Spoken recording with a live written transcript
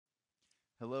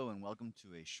Hello and welcome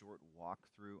to a short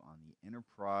walkthrough on the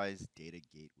Enterprise Data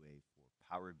Gateway for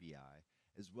Power BI,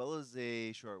 as well as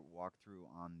a short walkthrough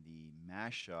on the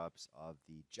mashups of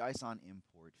the JSON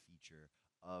import feature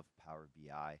of Power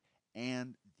BI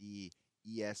and the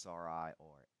ESRI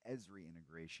or Esri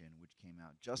integration, which came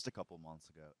out just a couple months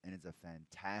ago and is a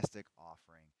fantastic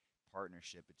offering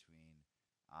partnership between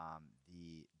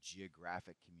the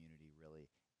geographic community, really,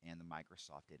 and the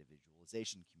Microsoft data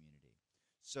visualization community.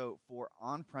 So for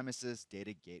on-premises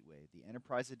data gateway, the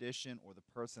enterprise edition or the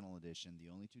personal edition, the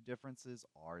only two differences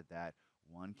are that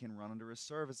one can run under a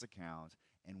service account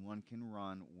and one can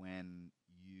run when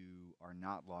you are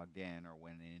not logged in or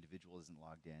when an individual isn't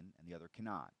logged in and the other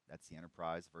cannot. That's the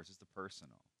enterprise versus the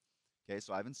personal. Okay,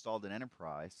 so I've installed an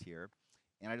enterprise here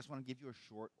and I just want to give you a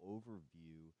short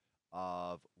overview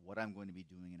of what I'm going to be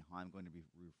doing and how I'm going to be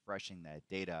refreshing that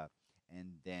data,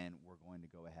 and then we're going to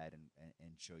go ahead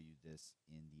and show you this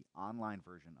in the online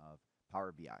version of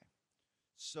Power BI.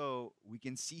 So we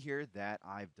can see here that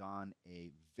I've done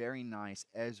a very nice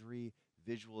Esri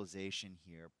visualization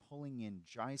here, pulling in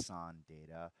JSON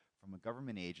data from a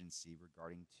government agency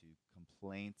regarding to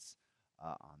complaints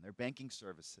on their banking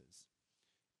services.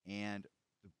 And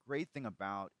the great thing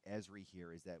about Esri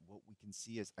here is that what we can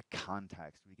see is a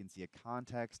context. We can see a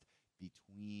context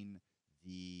between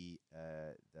the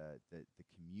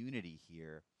community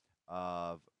here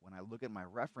of when I look at my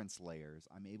reference layers,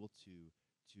 I'm able to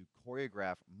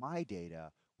choreograph my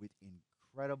data with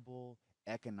incredible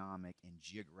economic and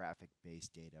geographic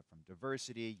based data from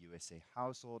diversity, USA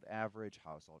household average,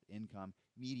 household income,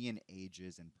 median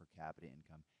ages and per capita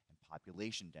income, and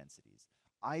population densities.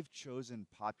 I've chosen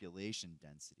population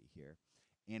density here.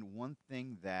 And one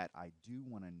thing that I do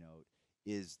want to note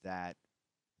is that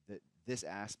this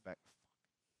aspect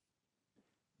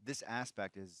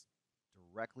is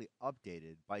directly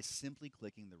updated by simply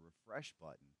clicking the refresh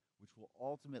button, which will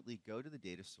ultimately go to the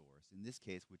data source, in this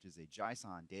case, which is a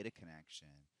JSON data connection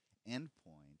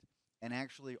endpoint, and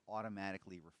actually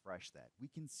automatically refresh that. We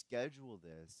can schedule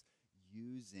this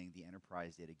using the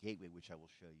Enterprise Data Gateway, which I will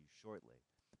show you shortly.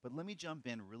 But let me jump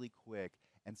in really quick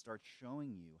and start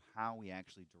showing you how we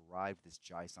actually derive this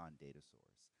JSON data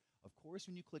source. Of course,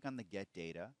 when you click on the Get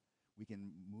Data, we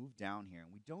can move down here,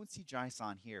 and we don't see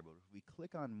JSON here, but if we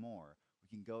click on more,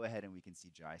 we can go ahead and we can see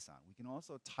JSON. We can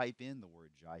also type in the word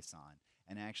JSON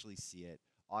and actually see it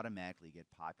automatically get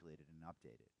populated and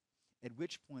updated. At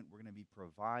which point we're going to be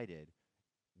provided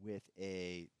with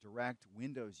a direct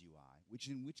Windows UI, which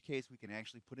in which case we can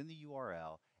actually put in the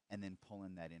URL and then pull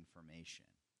in that information.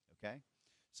 Okay?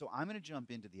 So I'm going to jump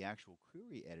into the actual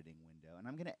query editing window and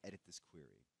I'm going to edit this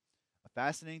query. A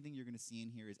fascinating thing you're going to see in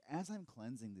here is as I'm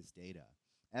cleansing this data,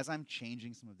 as I'm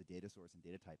changing some of the data source and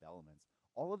data type elements,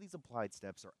 all of these applied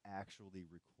steps are actually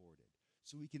recorded.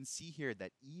 So we can see here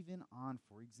that even on,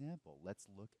 for example, let's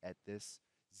look at this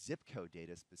zip code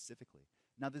data specifically.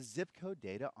 Now the zip code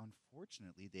data,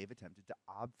 unfortunately, they've attempted to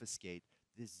obfuscate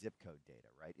this zip code data,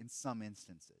 right, in some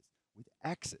instances with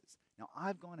X's. Now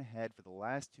I've gone ahead for the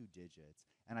last two digits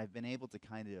and I've been able to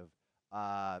kind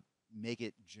of make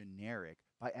it generic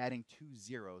by adding two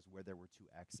zeros where there were two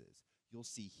X's. You'll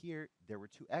see here, there were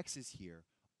two X's here.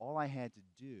 All I had to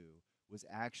do was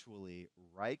actually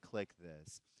right-click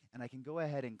this, and I can go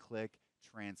ahead and click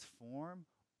Transform,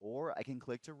 or I can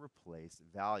click to replace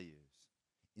values.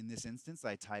 In this instance,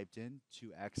 I typed in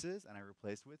two X's, and I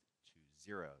replaced with two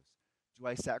zeros. Do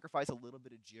I sacrifice a little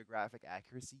bit of geographic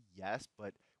accuracy? Yes,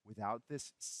 but without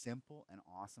this simple and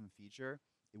awesome feature,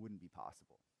 it wouldn't be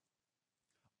possible.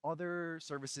 Other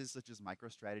services such as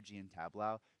MicroStrategy and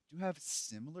Tableau do have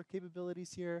similar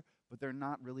capabilities here, but they're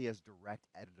not really as direct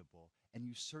editable, and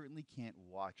you certainly can't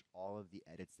watch all of the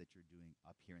edits that you're doing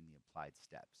up here in the applied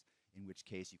steps, in which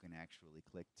case you can actually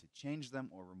click to change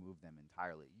them or remove them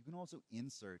entirely. You can also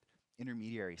insert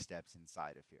intermediary steps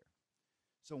inside of here.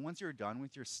 So once you're done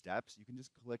with your steps, you can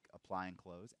just click apply and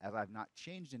close. As I've not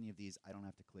changed any of these, I don't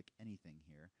have to click anything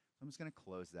here. So I'm just going to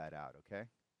close that out, okay?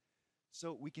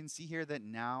 So we can see here that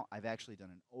now I've actually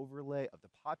done an overlay of the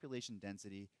population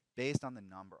density based on the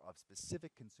number of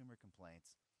specific consumer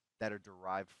complaints that are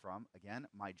derived from, again,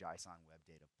 my JSON web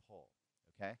data pull,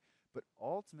 okay? But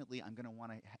ultimately, I'm going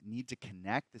to need to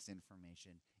connect this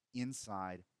information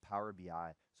inside Power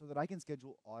BI so that I can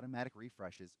schedule automatic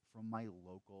refreshes from my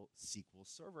local SQL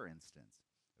Server instance,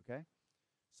 okay?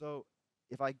 So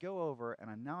if I go over and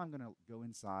I'm going to go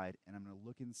inside and I'm going to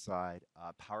look inside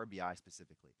Power BI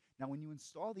specifically. Now, when you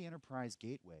install the Enterprise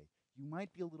Gateway, you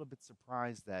might be a little bit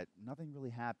surprised that nothing really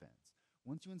happens.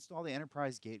 Once you install the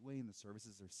Enterprise Gateway and the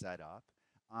services are set up,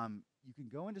 You can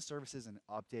go into services and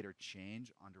update or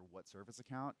change under what service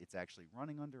account it's actually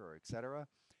running under or et cetera.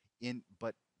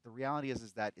 But the reality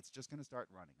is that it's just going to start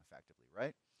running effectively,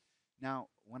 right? Now,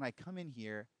 when I come in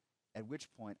here, at which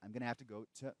point I'm going to have to go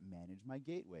to manage my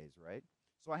gateways, right?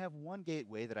 So I have one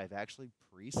gateway that I've actually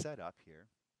pre-set up here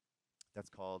that's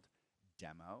called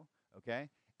demo, okay?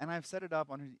 And I've set it up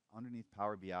underneath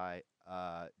Power BI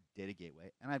data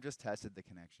gateway, and I've just tested the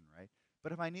connection, right?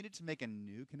 But if I needed to make a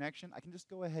new connection, I can just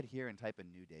go ahead here and type a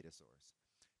new data source.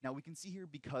 Now we can see here,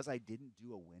 because I didn't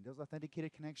do a Windows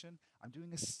authenticated connection, I'm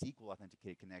doing a SQL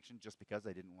authenticated connection just because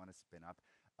I didn't want to spin up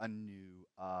a new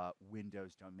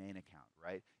Windows domain account,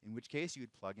 right? In which case you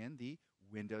would plug in the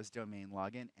Windows domain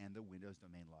login and the Windows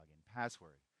domain login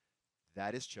password.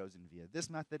 That is chosen via this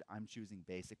method. I'm choosing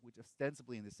basic, which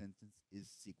ostensibly in this instance is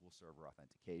SQL Server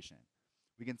authentication.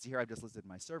 We can see here I've just listed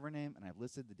my server name and I've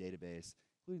listed the database,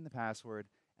 including the password,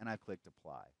 and I've clicked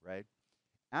apply, right?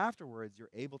 Afterwards, you're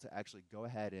able to actually go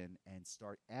ahead and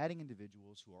start adding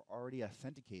individuals who are already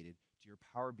authenticated to your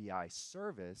Power BI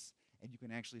service, and you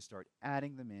can actually start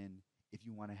adding them in if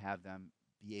you want to have them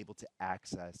be able to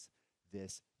access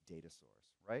this data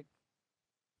source, right?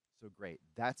 So great,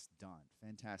 that's done,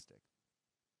 fantastic.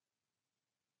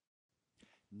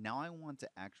 Now I want to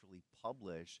actually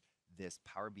publish this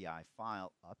Power BI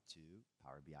file up to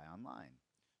Power BI Online.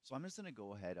 So I'm just going to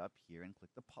go ahead up here and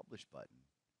click the Publish button,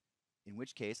 in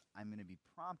which case I'm going to be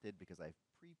prompted, because I've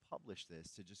pre-published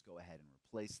this, to just go ahead and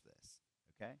replace this,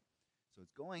 okay? So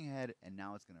it's going ahead, and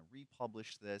now it's going to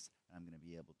republish this, and I'm going to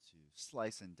be able to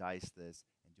slice and dice this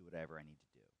and do whatever I need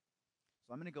to do.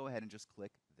 So I'm going to go ahead and just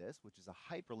click this, which is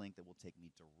a hyperlink that will take me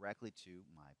directly to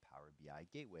my Power BI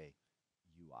Gateway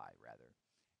UI, rather.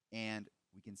 And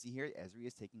we can see here Esri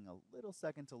is taking a little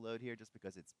second to load here just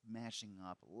because it's mashing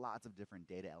up lots of different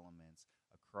data elements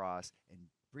across and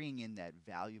bringing in that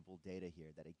valuable data here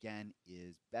that, again,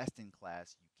 is best in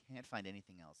class. You can't find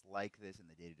anything else like this in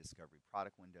the data discovery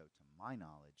product window, to my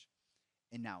knowledge.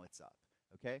 And now it's up,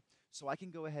 okay? So I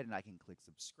can go ahead and I can click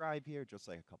subscribe here, just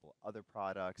like a couple other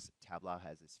products. Tableau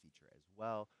has this feature as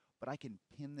well, but I can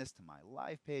pin this to my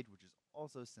live page, which is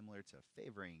also similar to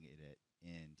favoring it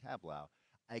in Tableau.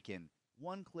 I can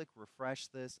one-click refresh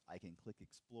this. I can click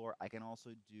explore. I can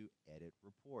also do edit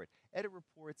report. Edit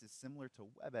reports is similar to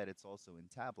web edits also in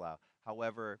Tableau.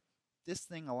 However, this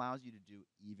thing allows you to do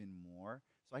even more.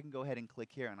 So I can go ahead and click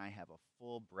here, and I have a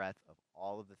full breadth of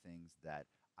all of the things that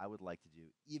I would like to do,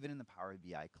 even in the Power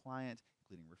BI client,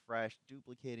 including refresh,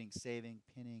 duplicating, saving,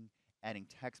 pinning, adding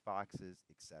text boxes,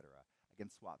 etc. I can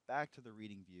swap back to the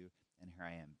reading view, and here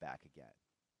I am back again.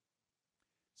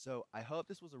 So I hope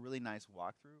this was a really nice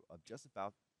walkthrough of just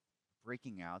about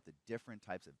breaking out the different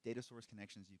types of data source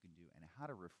connections you can do and how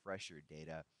to refresh your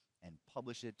data and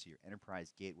publish it to your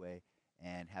enterprise gateway,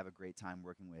 and have a great time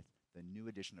working with the new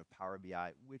edition of Power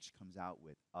BI, which comes out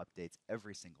with updates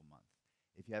every single month.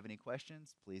 If you have any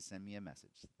questions, please send me a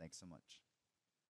message. Thanks so much.